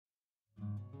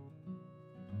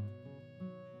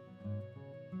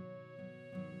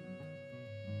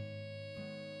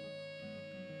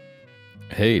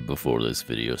Hey, before this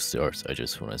video starts, I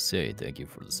just want to say thank you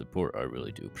for the support. I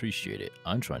really do appreciate it.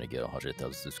 I'm trying to get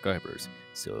 100,000 subscribers,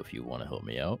 so if you want to help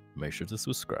me out, make sure to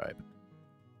subscribe.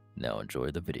 Now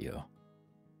enjoy the video.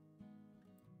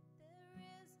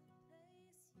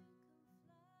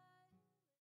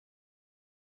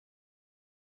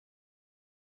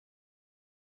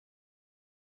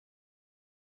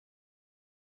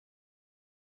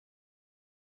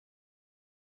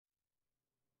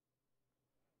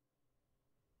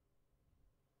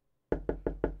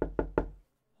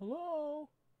 Hello?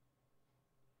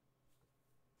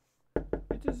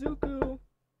 It's Izuku.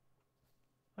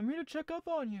 I'm here to check up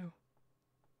on you.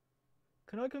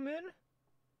 Can I come in?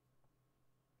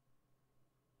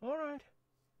 Alright.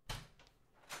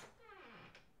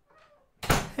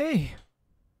 Hey.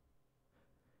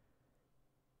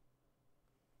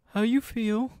 How you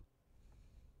feel?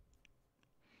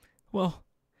 Well,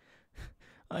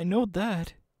 I know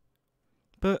that.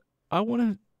 But I want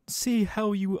to see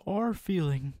how you are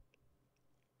feeling.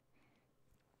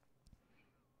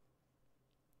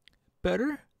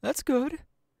 Better? That's good.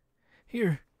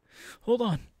 Here, hold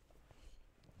on.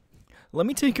 Let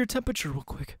me take your temperature real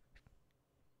quick.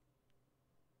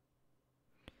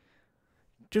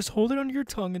 Just hold it under your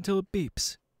tongue until it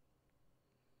beeps.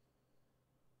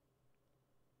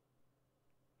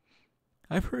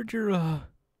 I've heard your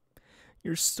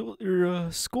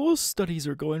school studies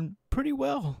are going pretty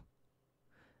well.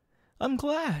 I'm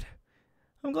glad.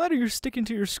 I'm glad you're sticking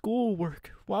to your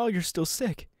schoolwork while you're still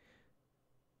sick.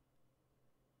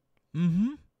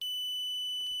 Mm-hmm.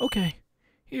 Okay.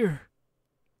 Here.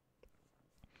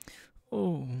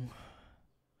 Oh.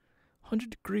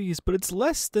 100 degrees, but it's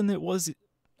less than it was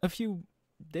a few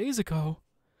days ago.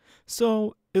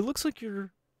 So, it looks like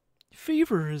your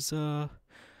fever is,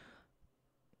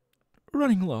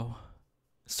 running low.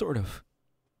 Sort of.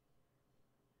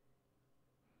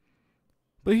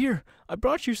 But here, I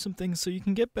brought you some things so you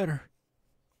can get better.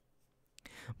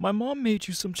 My mom made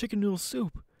you some chicken noodle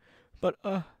soup, but,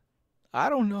 I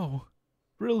don't know.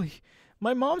 Really,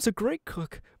 my mom's a great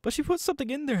cook, but she put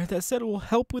something in there that said it will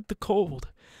help with the cold.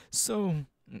 So,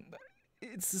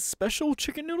 it's a special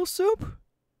chicken noodle soup?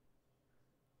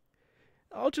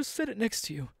 I'll just set it next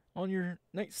to you on your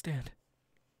nightstand.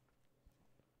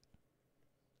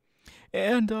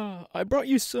 And, I brought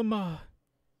you some,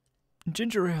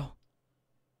 ginger ale.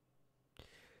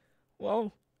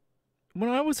 Well, when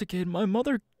I was a kid, my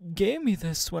mother gave me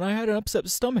this when I had an upset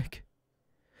stomach.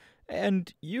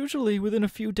 And usually within a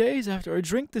few days after I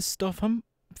drink this stuff, I'm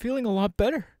feeling a lot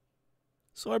better.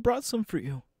 So I brought some for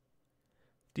you.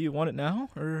 Do you want it now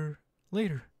or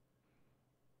later?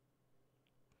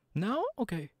 Now?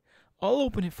 Okay. I'll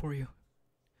open it for you.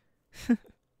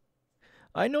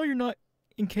 I know you're not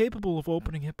incapable of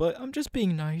opening it, but I'm just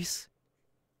being nice.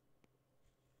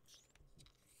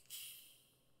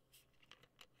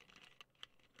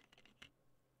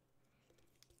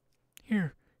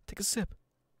 Here, take a sip.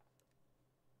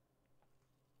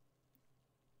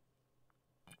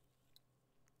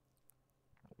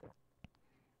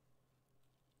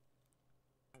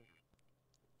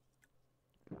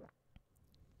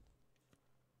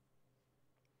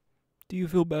 Do you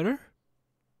feel better?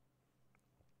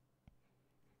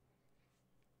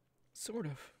 Sort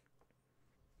of.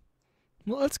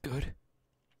 Well, that's good.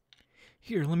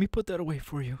 Here, let me put that away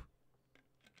for you.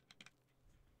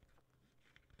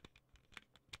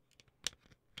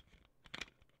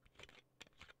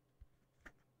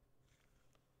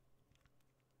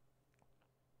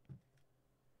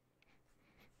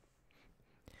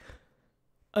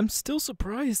 I'm still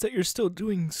surprised that you're still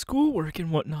doing schoolwork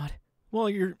and whatnot while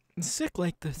you're sick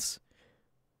like this.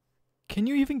 Can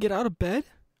you even get out of bed?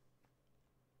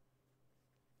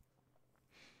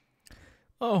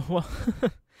 Oh, well,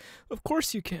 of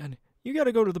course you can. You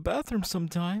gotta go to the bathroom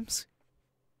sometimes.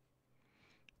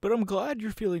 But I'm glad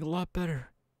you're feeling a lot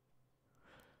better.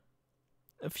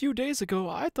 A few days ago,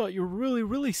 I thought you were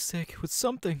really sick with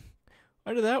something.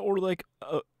 Either that or like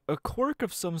a quirk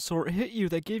of some sort hit you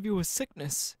that gave you a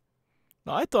sickness.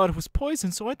 Now, I thought it was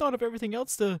poison, so I thought of everything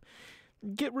else to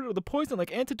get rid of the poison,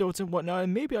 like antidotes and whatnot,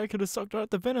 and maybe I could have sucked out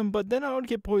the venom, but then I would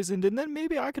get poisoned, and then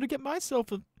maybe I could have get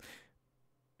myself a...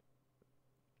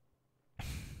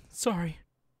 Sorry.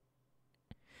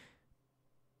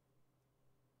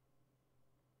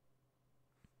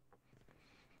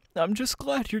 I'm just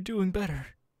glad you're doing better.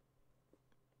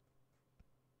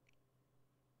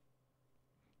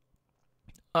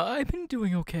 I've been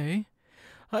doing okay.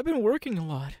 I've been working a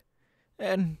lot.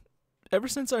 And ever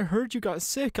since I heard you got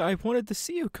sick, I wanted to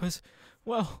see you because,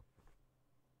 well,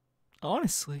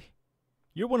 honestly,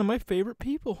 you're one of my favorite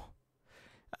people.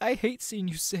 I hate seeing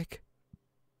you sick.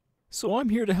 So I'm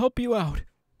here to help you out.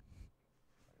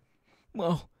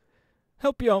 Well,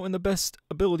 help you out in the best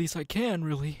abilities I can,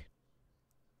 really.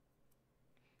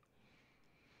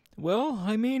 Well,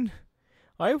 I mean,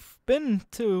 I've been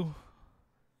to,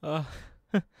 uh,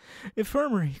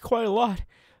 infirmary quite a lot,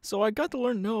 so I got to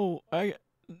learn,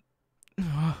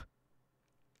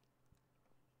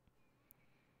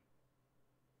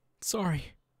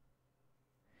 sorry.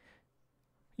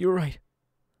 You're right.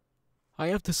 I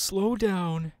have to slow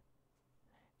down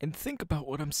and think about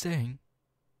what I'm saying.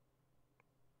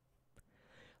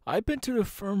 I've been to the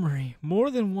infirmary more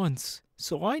than once,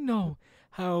 so I know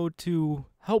how to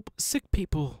help sick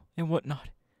people and whatnot.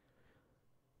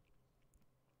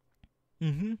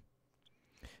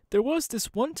 There was this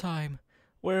one time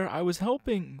where I was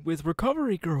helping with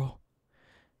Recovery Girl.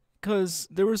 Because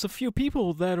there was a few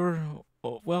people that are,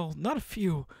 well, not a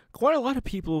few, quite a lot of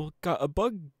people got a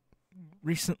bug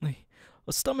recently.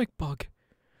 A stomach bug.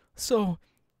 So,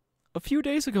 a few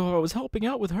days ago I was helping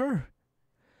out with her.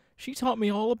 She taught me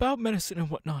all about medicine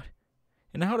and whatnot,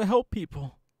 and how to help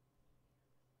people.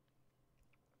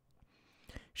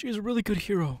 She is a really good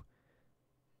hero.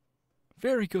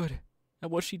 Very good at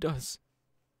what she does.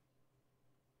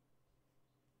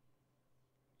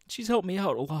 She's helped me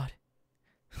out a lot.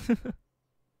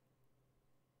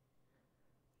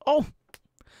 Oh,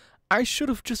 I should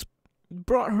have just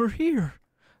brought her here.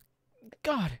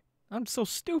 God, I'm so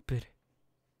stupid.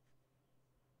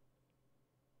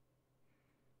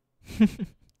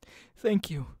 Thank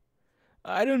you.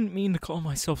 I didn't mean to call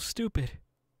myself stupid.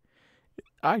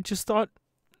 I just thought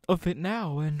of it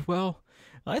now, and well,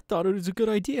 I thought it was a good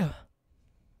idea.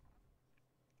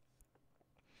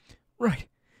 Right,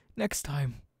 next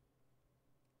time.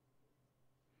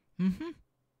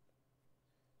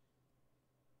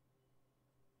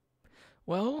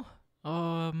 Well,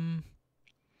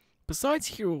 besides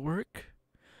hero work,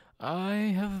 I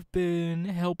have been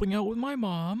helping out with my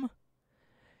mom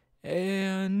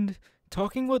and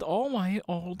talking with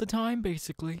all the time,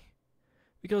 basically.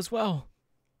 Because, well,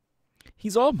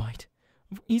 he's All Might.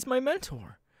 He's my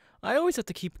mentor. I always have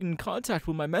to keep in contact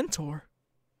with my mentor.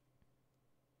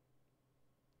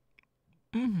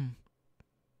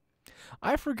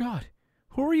 I forgot.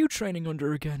 Who are you training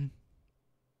under again?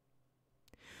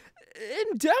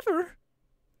 Endeavor?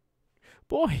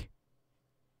 Boy.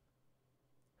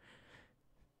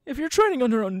 If you're training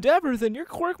under Endeavor, then your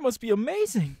quirk must be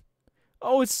amazing.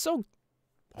 Oh, it's so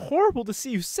horrible to see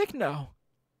you sick now.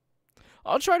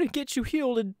 I'll try to get you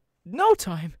healed in no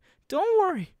time. Don't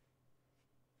worry.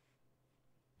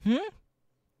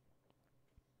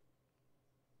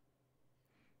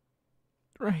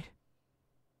 Right.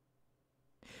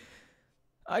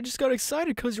 I just got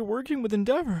excited because you're working with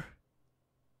Endeavor.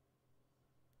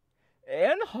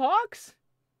 And Hawks?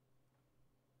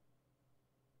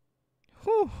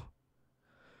 Whew.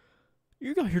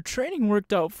 You got your training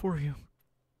worked out for you.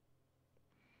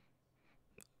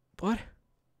 But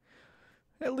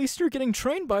at least you're getting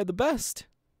trained by the best.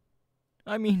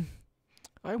 I mean,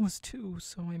 I was too,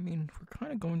 so I mean, we're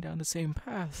kind of going down the same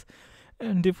path.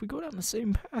 And if we go down the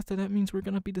same path, then that means we're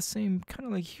gonna be the same kind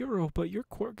of like hero, but your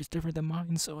quirk is different than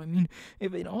mine, so I mean,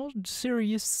 if in all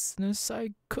seriousness, I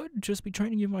could just be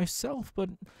training you myself, but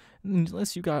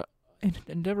unless you got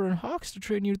Endeavor and Hawks to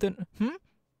train you, then,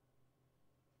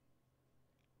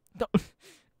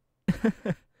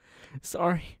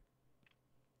 Sorry.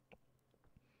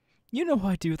 You know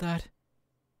I do that.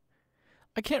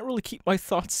 I can't really keep my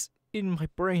thoughts in my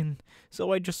brain,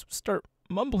 so I just start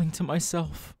mumbling to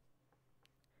myself.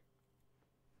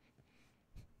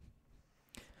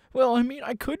 Well, I mean,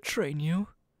 I could train you,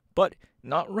 but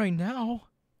not right now.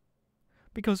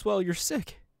 Because, well, you're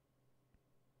sick.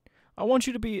 I want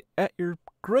you to be at your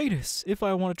greatest if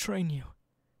I want to train you.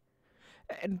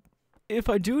 And if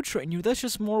I do train you, that's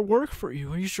just more work for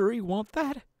you. Are you sure you want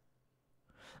that?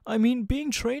 I mean,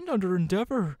 being trained under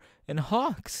Endeavor and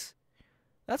Hawks,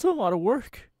 that's a lot of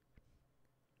work.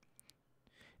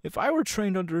 If I were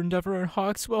trained under Endeavor and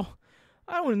Hawks, well,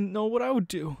 I wouldn't know what I would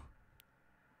do.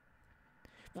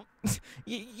 Well,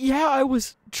 yeah, I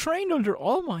was trained under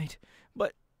All Might,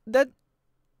 but that...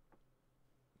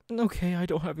 Okay, I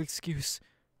don't have an excuse.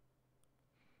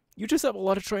 You just have a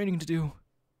lot of training to do.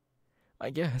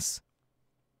 I guess.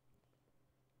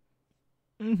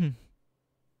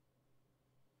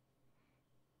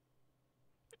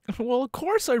 Well, of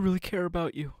course I really care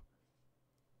about you.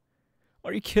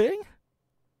 Are you kidding?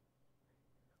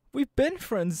 We've been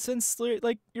friends since,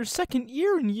 like, your second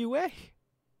year in UA.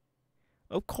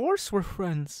 Of course we're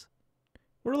friends.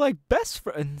 We're like best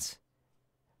friends.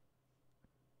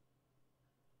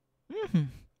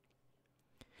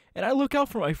 and I look out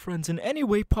for my friends in any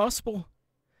way possible.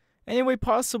 Any way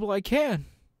possible I can.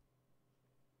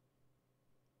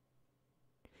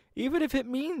 Even if it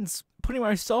means putting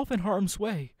myself in harm's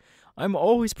way, I'm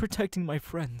always protecting my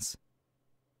friends.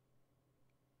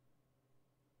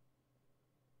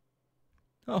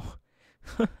 Oh,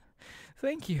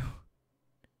 thank you.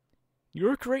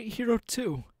 You're a great hero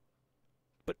too.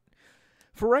 But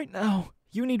for right now,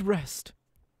 you need rest.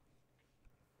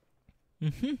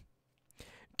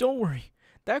 Don't worry,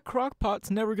 that crock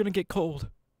pot's never gonna get cold.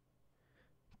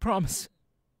 Promise.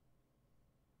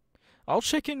 I'll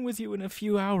check in with you in a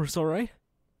few hours, alright?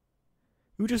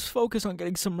 You just focus on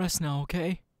getting some rest now,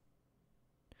 okay?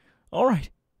 Alright.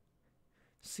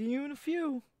 See you in a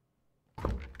few.